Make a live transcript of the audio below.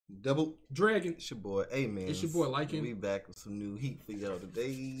Double Dragon. It's your boy AMENZ. It's your boy Lycan. We back with some new heat for y'all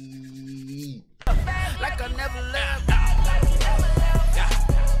today. Like I never left.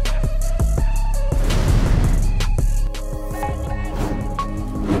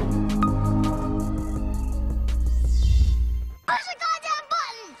 Push the goddamn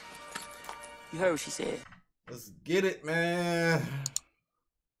button! You heard what she said. Let's get it, man.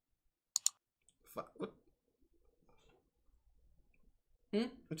 What?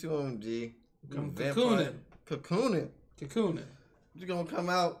 What you on, G? I'm cocooning. Cocooning? Cocooning. What you gonna come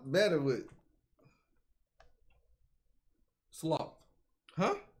out better with? Sloth.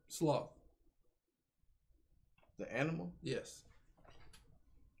 Huh? Sloth. The animal? Yes.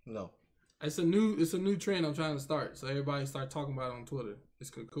 No. It's a new trend I'm trying to start. So everybody start talking about it on Twitter. It's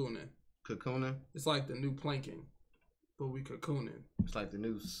cocooning. Cocooning? It's like the new planking, but we cocooning. It's like the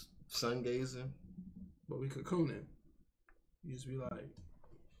new sun gazing, but we cocooning. You just be like,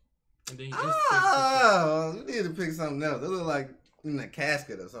 and then you need to pick something else. It look like in a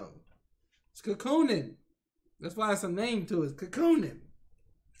casket or something. It's cocooning. That's why it's a name to it. It's cocooning,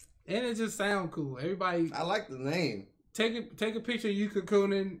 and it just sound cool. Everybody, I like the name. Take a picture of you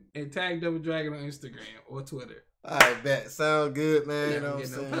cocooning and tag Double Dragon on Instagram or Twitter. All right, bet. Sound good, man. You know what I'm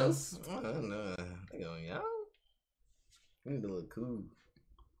saying? Posts. I don't know. They going, y'all. We need to look cool.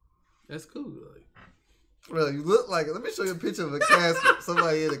 That's cool. Like. Bro, you look like it. Let me show you a picture of a casket.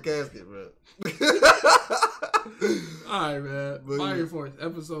 Somebody in a casket, bro. All right, man. Fire Force,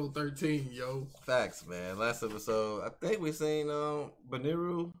 episode 13, yo. Facts, man. Last episode, I think we seen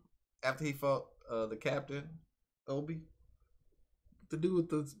Benimaru after he fought the captain, Obi. The dude with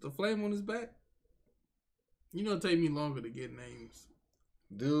the flame on his back. You know, it take me longer to get names.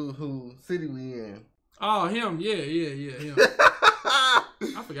 Dude, who city we in? Oh, him. Yeah, him.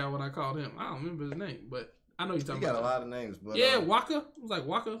 I forgot what I called him. I don't remember his name, but I know you're talking about. He got a lot of names, but yeah, Waka. It was like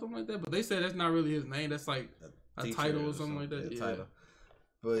Waka or something like that. But they said that's not really his name. That's like a title or something like that. Yeah. Title.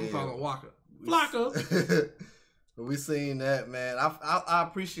 But I'm calling Waka. Flocka. But we seen that, man. I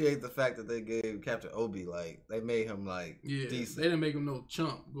appreciate the fact that they gave Captain Obi, like, they made him like decent. They didn't make him no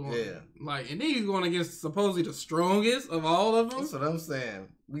chump. Going, like, and then he's going against supposedly the strongest of all of them. That's what I'm saying.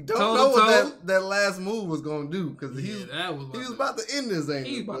 We don't know what that last move was gonna do because he was about to end this thing.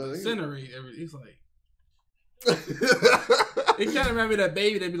 He's about to incinerate everything. He's like, it kind of reminded me of that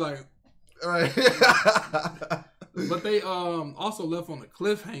baby. They'd be like, all right. But they also left on a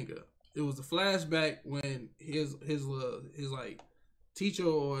cliffhanger. It was a flashback when his like teacher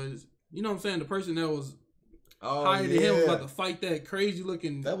or his, you know what I'm saying, the person that was hired to him was about to fight that crazy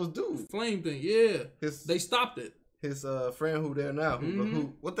looking flame thing. Yeah, they stopped it. His friend who there now,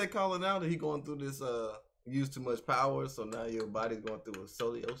 who what they call it now, that he going through this use too much power, so now your body's going through a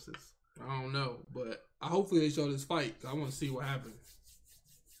scoliosis. I don't know, but hopefully they show this fight. I want to see what happens.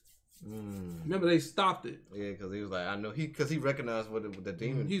 Remember they stopped it. Yeah, because he was like, I know because he recognized what the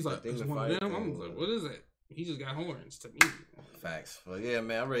demon. He's like, it's one of them. I'm like, what is that? He just got horns to me. Facts. Well, yeah,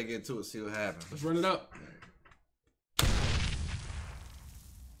 man, I'm ready to get to it. See what happens. Let's run it up.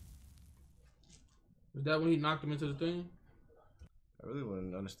 Is that when he knocked him into the thing? I really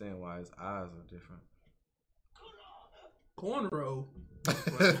wouldn't understand why his eyes are different. Konro.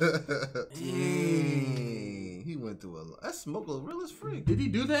 Dang. He went through a lot. That smoke look real as freak. Did he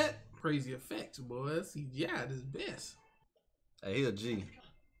do that? Crazy effects, boy. That's CGI at his best. Hey, he a G.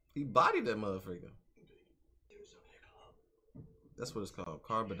 He bodied that motherfucker. That's what it's called.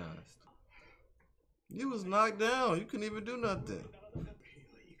 Carbonized. You was knocked down. You couldn't even do nothing.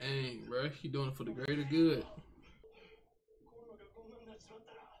 Dang, bro. He doing it for the greater good.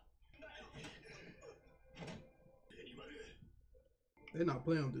 They're not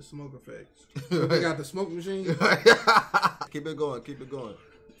playing with the smoke effects. They got the smoke machine. Keep it going. Keep it going.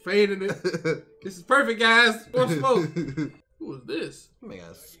 Fading it. This is perfect, guys. More smoke. Who is this? Man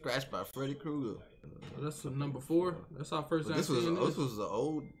got scratched by Freddy Krueger. So that's number 4. That's our first time this was seeing this. This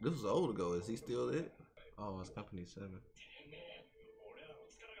was old ago. Is he still there? Oh, it's Company 7.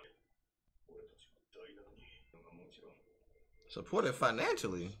 Supported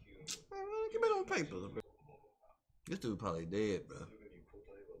financially. Man, give me them papers, bro. This dude probably dead, bro.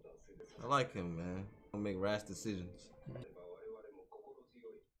 I like him, man. Don't make rash decisions.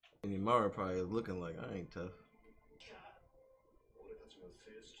 Benimaru probably looking like I ain't tough.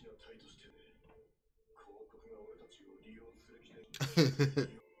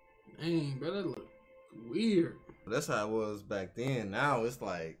 Dang, bro, that look weird. That's how it was back then. Now it's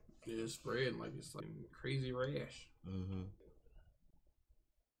like it's spreading like it's like crazy rash.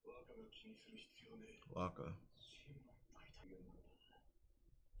 Waka.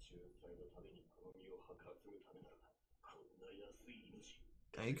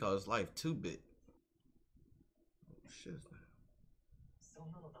 Dang, he called his life 2-bit. Oh shit, man.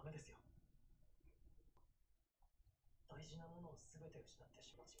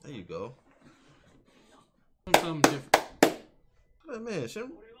 There you go. Something different. Hey, man, Shinra.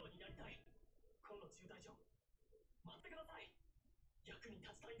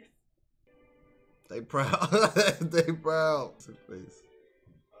 They proud. They proud. Face.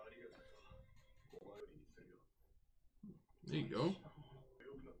 There you go.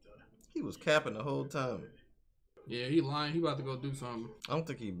 He was capping the whole time. Yeah, he lying. He about to go do something. I don't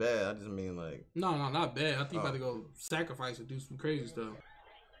think he bad. I just mean like. No, not bad. I think he about to go sacrifice or do some crazy stuff.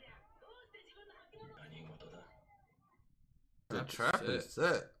 The trap is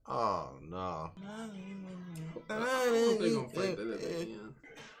set. Oh no. I don't think they gonna fight that at the end.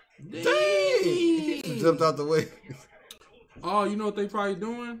 Dang! He jumped out the way. Oh, you know what they probably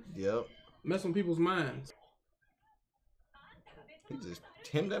doing? Yep. Messing with people's minds. He just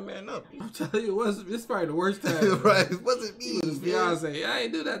hemmed that man up. I'm telling you, it's probably the worst time. Right. It wasn't me. His fiance, I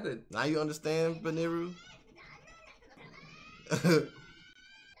ain't do that then. Now you understand, Benimaru?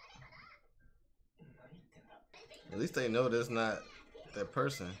 At least they know that's not that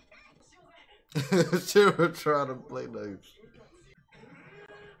person. Shinra trying to play nice.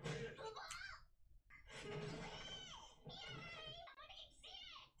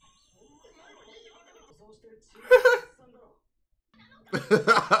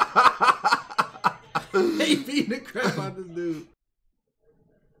 They beating the crap out of this dude.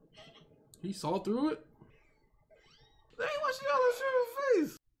 He saw through it? They ain't watching y'all on Shinra's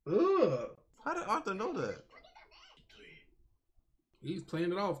face. Ugh. How did Arthur know that? He's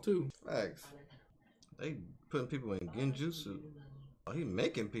playing it off too. Facts. They putting people in genjutsu. Oh, he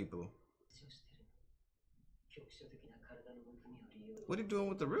making people. What he doing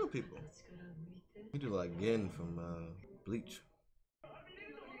with the real people? He do like Gen from Bleach.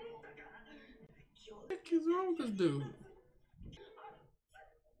 What the heck is wrong with this dude?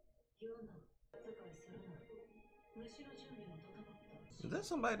 Is that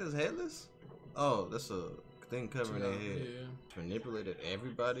somebody that's headless? Oh, that's a thing covering their head. Yeah. Manipulated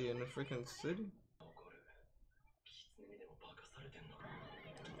everybody in the freaking city?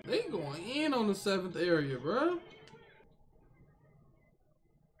 They going in on the 7th area, bro.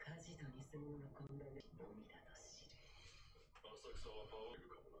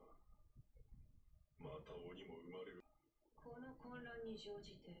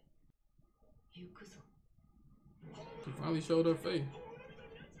 He finally showed her face.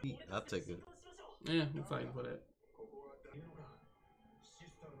 I'll take it. Yeah, we're fighting for that.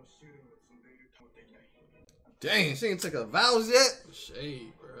 Dang, she ain't took her vows yet?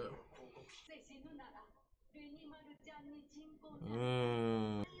 Shade, bro.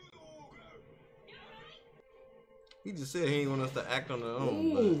 He just said he ain't want us to act on our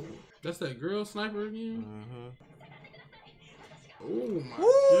own. Ooh, that's that girl sniper again? Oh my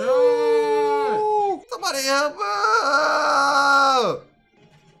god. Somebody help her!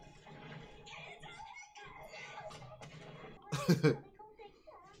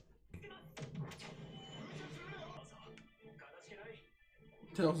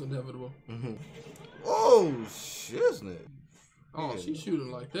 That was inevitable. Oh, shiznit. Oh, she's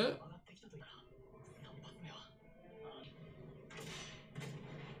shooting like that.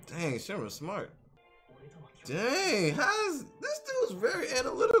 Dang, Shinra's smart. Dang, how's this dude's very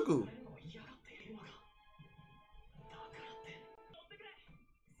analytical.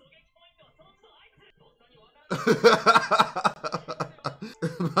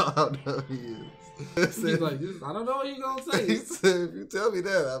 About how he is. He's like, I don't know what you gonna say. He said, if you tell me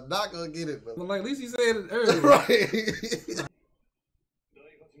that, I'm not gonna get it. But like, at least he said it earlier. Right.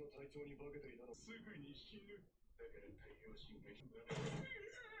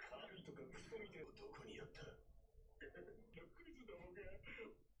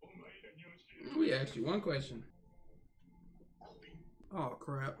 We asked you one question. Oh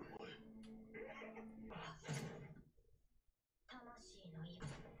crap.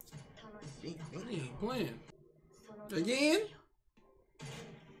 He ain't playing. Again?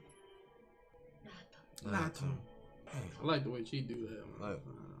 Not I like the way she do that.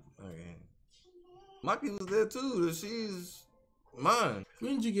 Okay. Maki was there too. She's mine.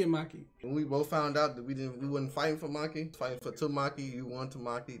 When did you get Maki? When we both found out that we wasn't fighting for Maki, fighting for Tamaki, you won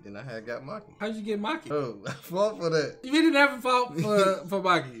Tamaki, then I had got Maki. How'd you get Maki? Oh, I fought for that. You really never fought for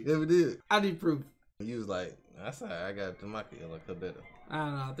Maki? Yeah, we did. I need proof. You was like, that's alright, I got Tamaki. I like her better. I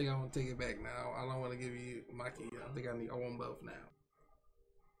don't know. I think I want to take it back now. I don't want to give you Maki. I think I want both now.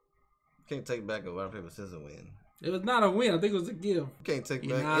 Can't take back a rock paper scissors win. It was not a win. I think it was a give. You can't take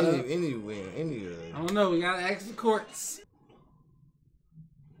You back know, any win, any I don't know. We gotta ask the courts.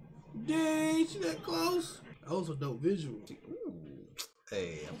 Dang, she that close. That was a dope visual. Ooh.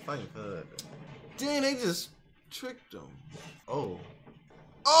 Hey, I'm fighting for her. Dang, they just tricked him. Oh.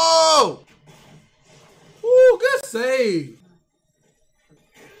 Oh! Ooh, good save.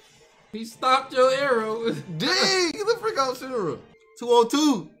 He stopped your arrow. Dang, get the freak out, Shinra.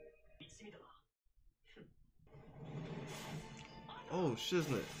 202. Oh,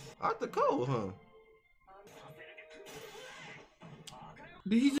 shiznit. Arthur Cole, huh?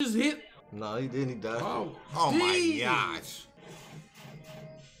 Did he just hit? No, he didn't. He died. Oh, Oh my dang. gosh.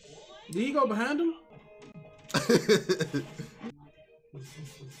 Did he go behind him?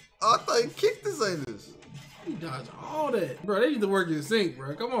 I thought he kicked this like this. He dodged all that. Bro, they need to work in sync,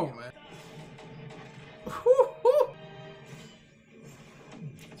 bro. Come on, man.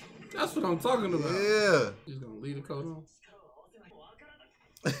 That's what I'm talking about. Yeah. He's gonna leave the coat on.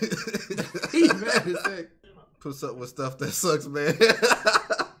 He's mad as heck. Puts up with stuff that sucks, man.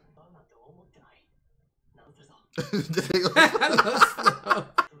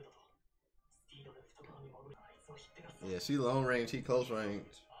 Yeah, she long range, he close range.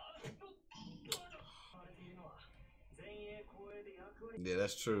 Yeah,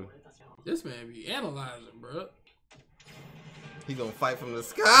 that's true. This man be analyzing, bro. He gonna fight from the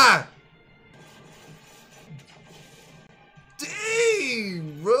sky.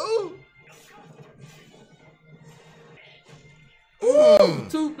 Dang, bro. Ooh,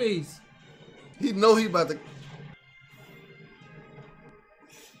 two-piece. He know he about to. Get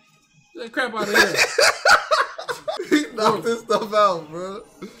that crap out of here. He knocked this stuff out, bro.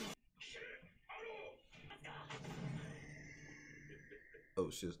 Oh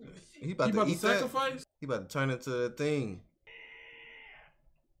shit! He about to eat sacrifice? that. He about to turn into a thing.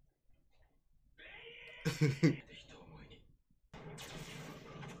 He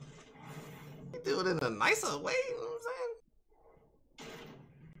do it in a nicer way. You know what I'm saying?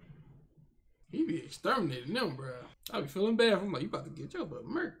 He be exterminating them, bro. I be feeling bad for him. Like, you about to get your butt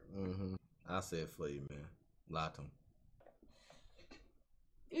murked. I said for you, man. Lie to him.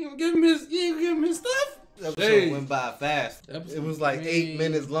 You ain't gonna give him his stuff? The episode went by fast. Episode, It was like 8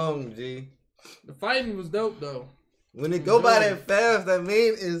 minutes long, G. The fighting was dope, though. When it go by that fast, that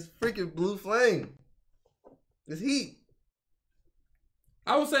mean is freaking blue flame. It's heat.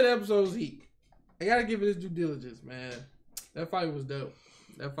 I would say the episode was heat. I gotta give it its due diligence, man. That fight was dope.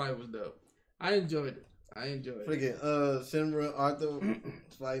 I enjoyed it. Freaking Shinra, Arthur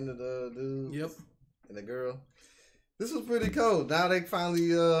fighting the dude. Yep. And the girl. This was pretty cool. Now they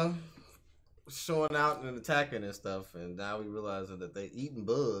finally showing out and attacking and stuff, and now we realizing that they eating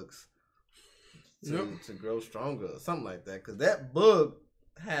bugs to grow stronger or something like that. Cause that bug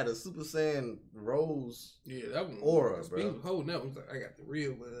had a Super Saiyan Rose that one aura, bro. He was holding that one. I got the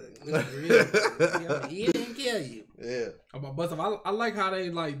real bug. He didn't kill you. Yeah. But I like how they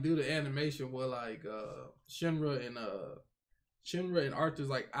like do the animation where like Shinra and Arthur's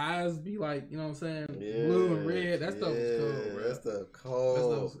like eyes be like, you know what I'm saying, blue and red. That stuff was cool, bro. That stuff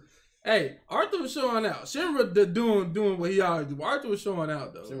cool. Hey, Arthur was showing out. Shinra doing what he always do. Arthur was showing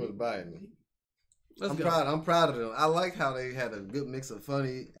out though. Shinra was biting. I'm proud of them. I like how they had a good mix of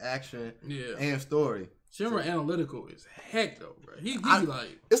funny action and story. Shinra analytical as heck though, bro. He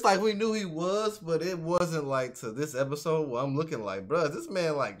like, it's like we knew he was, but it wasn't like to this episode where I'm looking like, bro, this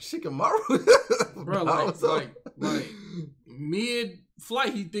man like Shikamaru, bro, like mid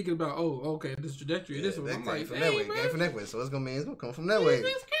flight, he thinking about, oh, okay, this trajectory, this one. I'm like, from that way, came from that way, so it's gonna come from that way.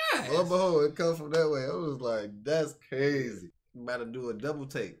 Lo and behold, it comes from that way. I was like, that's crazy. We're about to do a double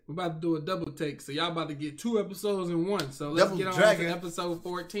take. So y'all about to get 2 episodes in one. So let's get on to episode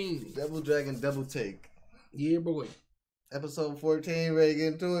 14. Double Dragon double take. Yeah, boy. Episode 14, ready to get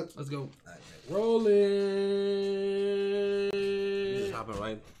into it? Let's go. Right, rolling. Just hopping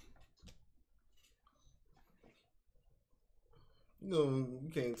right. You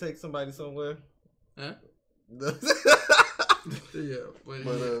can't take somebody somewhere. Huh? Yeah. But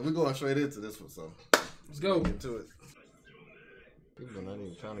we're going straight into this one, so let's go. Get into it. People not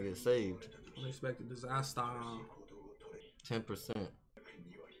even trying to get saved. Unexpected disaster. 10%.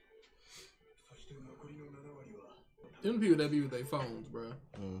 Them people that be with their phones, bro.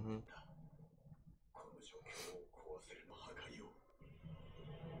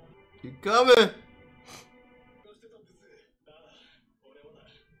 You coming?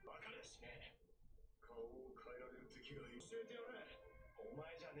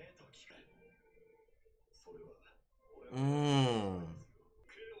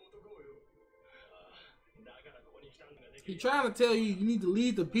 He trying to tell you need to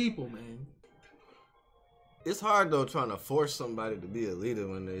lead the people, man. It's hard though trying to force somebody to be a leader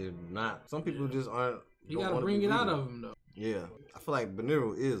when they're not. Some people just aren't. You gotta bring it out of them though. Yeah, I feel like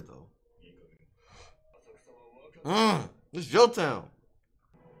Benimaru is though. It's your town.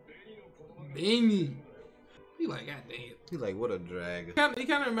 Beni. He like, God damn. He like, what a drag. He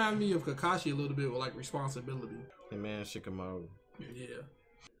kind of reminds me of Kakashi a little bit with like responsibility. Hey man, Shikamaru. Yeah.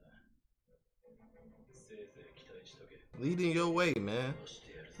 Leading your way, man.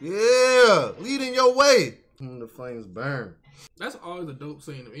 Yeah, leading your way. When the flames burn. That's always a dope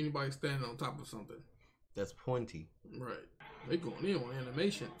scene of anybody standing on top of something. That's pointy. Right. They going in on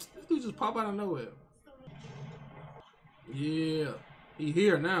animation. This dude just pop out of nowhere. Yeah. He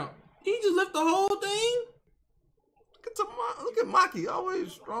here now. He just left the whole thing? Look at Maki,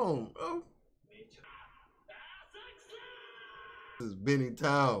 always strong, bro. This is Benny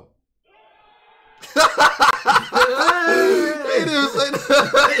Town. He didn't say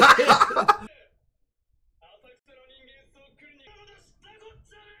that.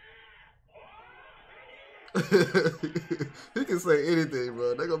 He can say anything,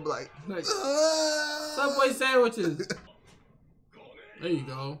 bro. They're gonna be like Subway sandwiches. There you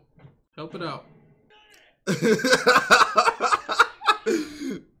go. Help it out.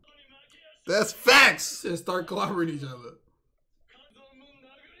 That's facts. Just start collaborating each other.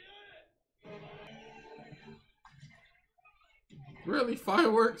 Really?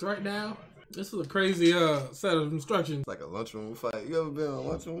 Fireworks right now? This is a crazy set of instructions. It's like a lunchroom fight. You ever been in a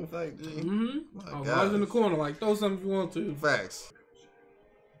lunchroom fight, G? Mm-hmm. My I was God. always in the corner, like, throw something if you want to. Facts.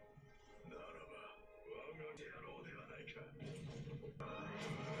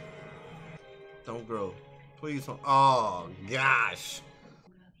 Don't grow. Please don't. Oh, gosh.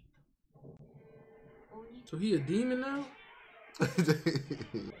 So he a demon now?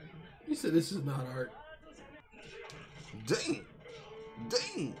 He said this is not art. Dang.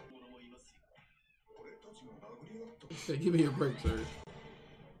 Dang. Okay, give me a break, sir.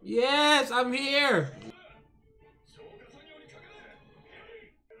 Yes, I'm here.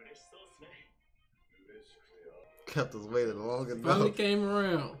 Kept us waiting long enough. Finally came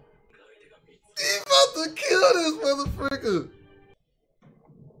around. He about to kill this motherfucker.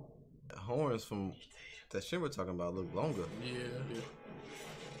 The horns from that Shinra talking about look longer. Yeah.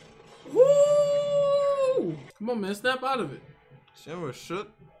 Woo! Come on, man, snap out of it. Shinra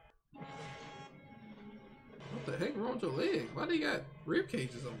shook. What the heck wrong with your leg? Why they got rib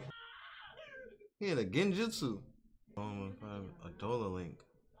cages on them? He had a genjutsu. A dollar link.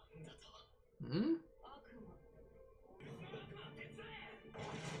 Hmm?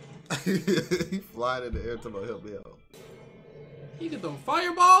 He flying in the air to help me out. He get those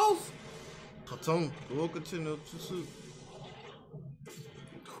fireballs? Katon, Uokachino Jutsu.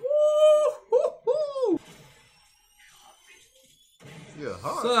 Woo! Yeah,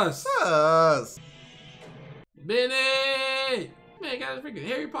 hard. Sus. Benny! Man, got his freaking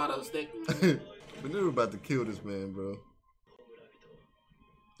Harry Potter stick. But they were about to kill this man, bro.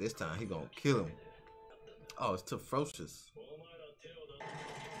 This time he gonna kill him. Oh, it's too ferocious.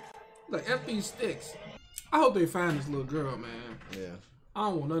 Like, F these sticks. I hope they find this little girl, man. Yeah. I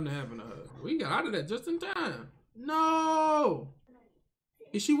don't want nothing to happen to her. We got out of that just in time. No!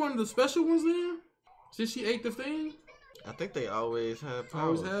 Is she one of the special ones then? Since she ate the thing? I think they always had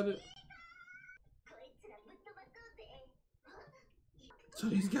powers. Always had it. So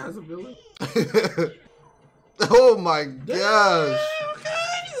these guys are villains? Oh my gosh.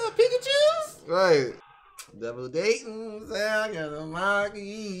 Okay, these are Pikachu's? Right. Double dating, I got a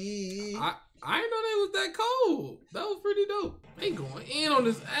monkey. I didn't know they was that cold. That was pretty dope. They going in on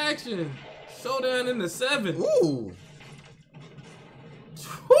this action. Showdown in the 7th. Ooh.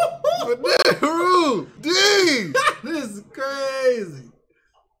 Benimaru! Dang! This is crazy.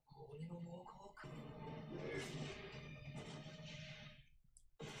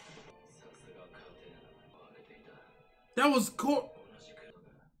 That was cool.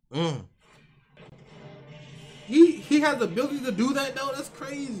 He has the ability to do that though. That's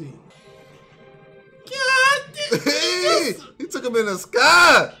crazy. God damn. He took him in the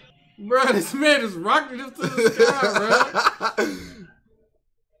sky. Bro, this man is rocking him to the sky, bro.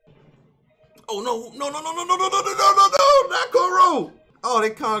 Oh no, not Konro. Oh, they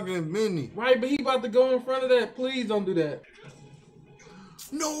conquering Mini. Right, but he about to go in front of that. Please don't do that.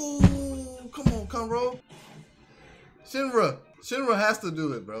 No, come on, Konro. Shinra has to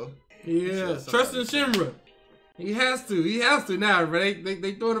do it, bro. Yeah, trust in Shinra. He has to now, right?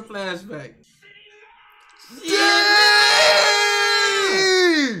 They throw the flashback. Yeah!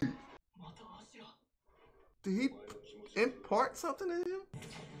 Did he impart something in him?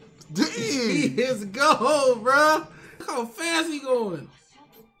 He Dang! is gold, bro. Look how fast he going.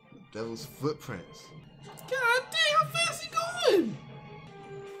 Devil's footprints. God damn, how fast he going.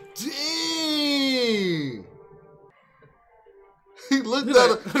 Dang! He looked at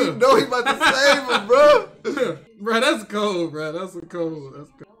him. He know he about to save him, bro. That's cold, bro. That's cold.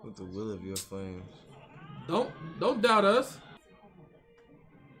 That's cold. With the will of your flames. Don't doubt us.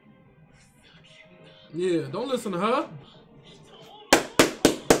 Yeah, don't listen to her.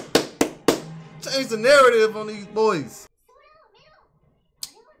 Change the narrative on these boys.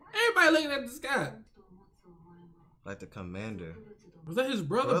 Everybody looking at the sky. Like the commander. Was that his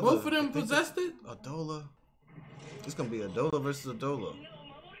brother? Both of them possessed it? Adola. It's gonna be Adola versus Adola.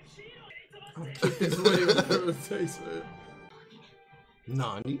 I'll kick this way whatever it takes, man.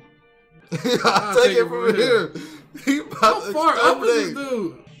 Nani? I'll take it from here. He about How to far up is exterminate. this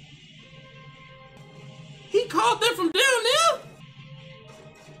dude? He caught that from down there?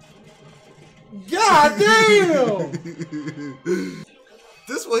 God damn!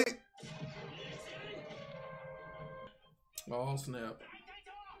 This way. Oh, snap.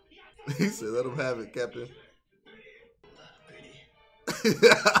 He said, let him have it, Captain.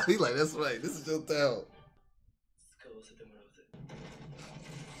 He like, that's right. This is your town.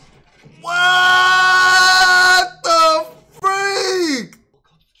 What the freak?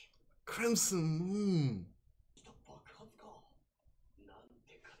 Crimson Moon.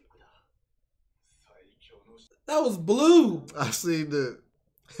 That was blue. I seen that.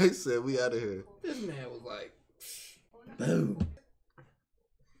 He said, we out of here. This man was like, boom.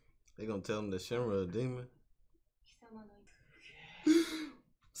 They gonna tell him that Shinra a demon?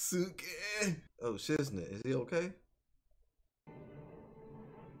 Suke. Oh, Shiznit. Is he okay?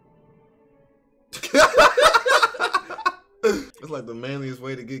 It's like the manliest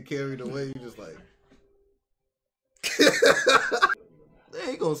way to get carried away. You just like, they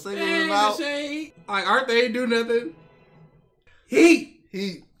ain't gonna single him out. Like, aren't they do nothing?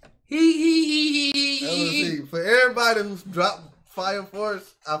 Heat. For everybody who's dropped Fire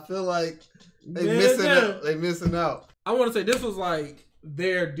Force, I feel like they missing out. They missing out. I want to say this was like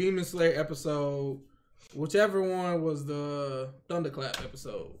their Demon Slayer episode, whichever one was the Thunderclap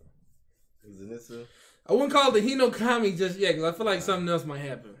episode. Is it this? I wouldn't call it the Hinokami just yet because I feel like something else might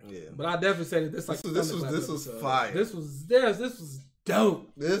happen. Yeah, but I definitely say that this was fire. This was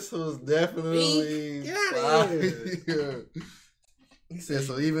dope. This was definitely fire. He said,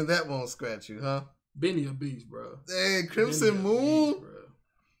 so even that won't scratch you, huh? Benny a beast, bro. Hey, Crimson Moon. Beast,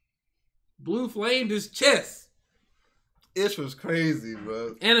 Blue flamed his chest. It was crazy,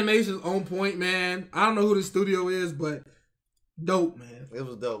 bro. Animation's on point, man. I don't know who the studio is, but dope, man. It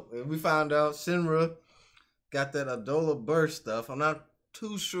was dope. And we found out Shinra got that Adola burst stuff. I'm not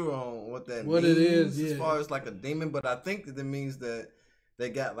too sure on what that means it is, as far as like a demon, but I think that it means that they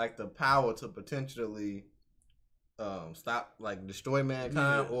got like the power to potentially stop, like destroy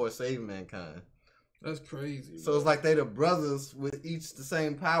mankind or save mankind. That's crazy. So it's like they the brothers with each the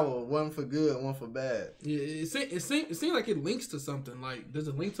same power, one for good, one for bad. Yeah, it seems like it links to something. Like, does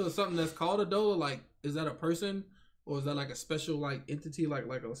it link to something that's called Adola? Like, is that a person? Or is that like a special like entity, like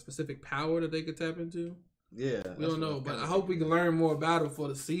a specific power that they could tap into? Yeah. We don't know, but I hope we can learn more about it before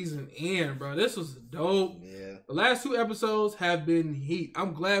the season end, bro. This was dope. Yeah. The last 2 episodes have been heat.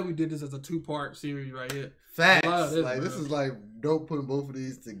 I'm glad we did this as a 2-part series right here. Facts. This is like dope putting both of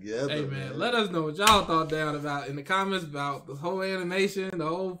these together. Hey man, let us know what y'all thought down about in the comments about the whole animation, the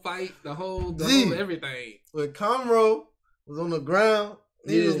whole fight, the whole everything. When Konro was on the ground,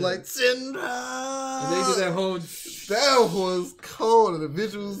 he was like, Shinra! And they did that whole... That was cold, and the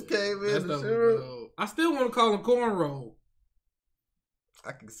visuals came in. I still want to call him Konro.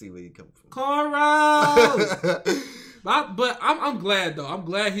 I can see where you come from. Konro! but I'm glad, though. I'm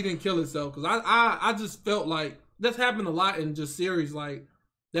glad he didn't kill himself, because I just felt like that's happened a lot in just series, like,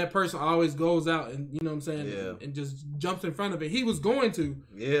 that person always goes out and, you know what I'm saying, and just jumps in front of it. He was going to.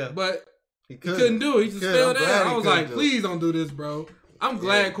 Yeah. But he couldn't do it. He just fell down. I was like, please don't do this, bro. I'm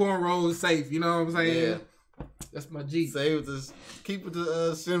glad Konro is safe. You know what I'm saying? Yeah. That's my G. Save this. Keep it to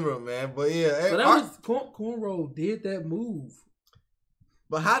Shinra, man. But yeah. But that was Konro did that move.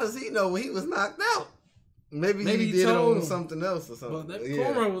 But how does he know when he was knocked out? Maybe he did it on something else or something. Well,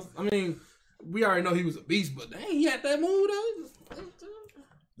 Konro was, I mean, we already know he was a beast, but dang, he had that move though.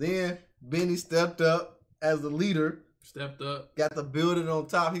 Then Benny stepped up as the leader. Stepped up. Got the building on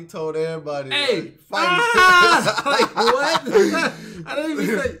top. He told everybody, hey, like, fight. Like, what? I don't even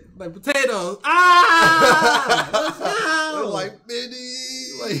say, like, potatoes. Let's go. Like, Benny.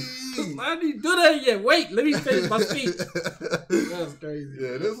 Like, I didn't do that yet. Wait, let me finish my speech. That was crazy.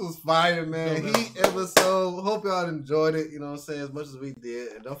 Yeah, this was fire, man. Heat episode. Hope y'all enjoyed it, you know what I'm saying, as much as we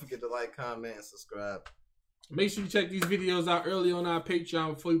did. And don't forget to like, comment, and subscribe. Make sure you check these videos out early on our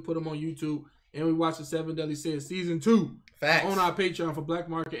Patreon before you put them on YouTube. And we watch the 7 Deadly Sins Season 2 on our Patreon for Black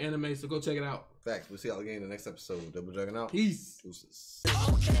Market Anime. So go check it out. Facts. We'll see y'all again in the next episode. Double Dragon out. Peace. Deuces.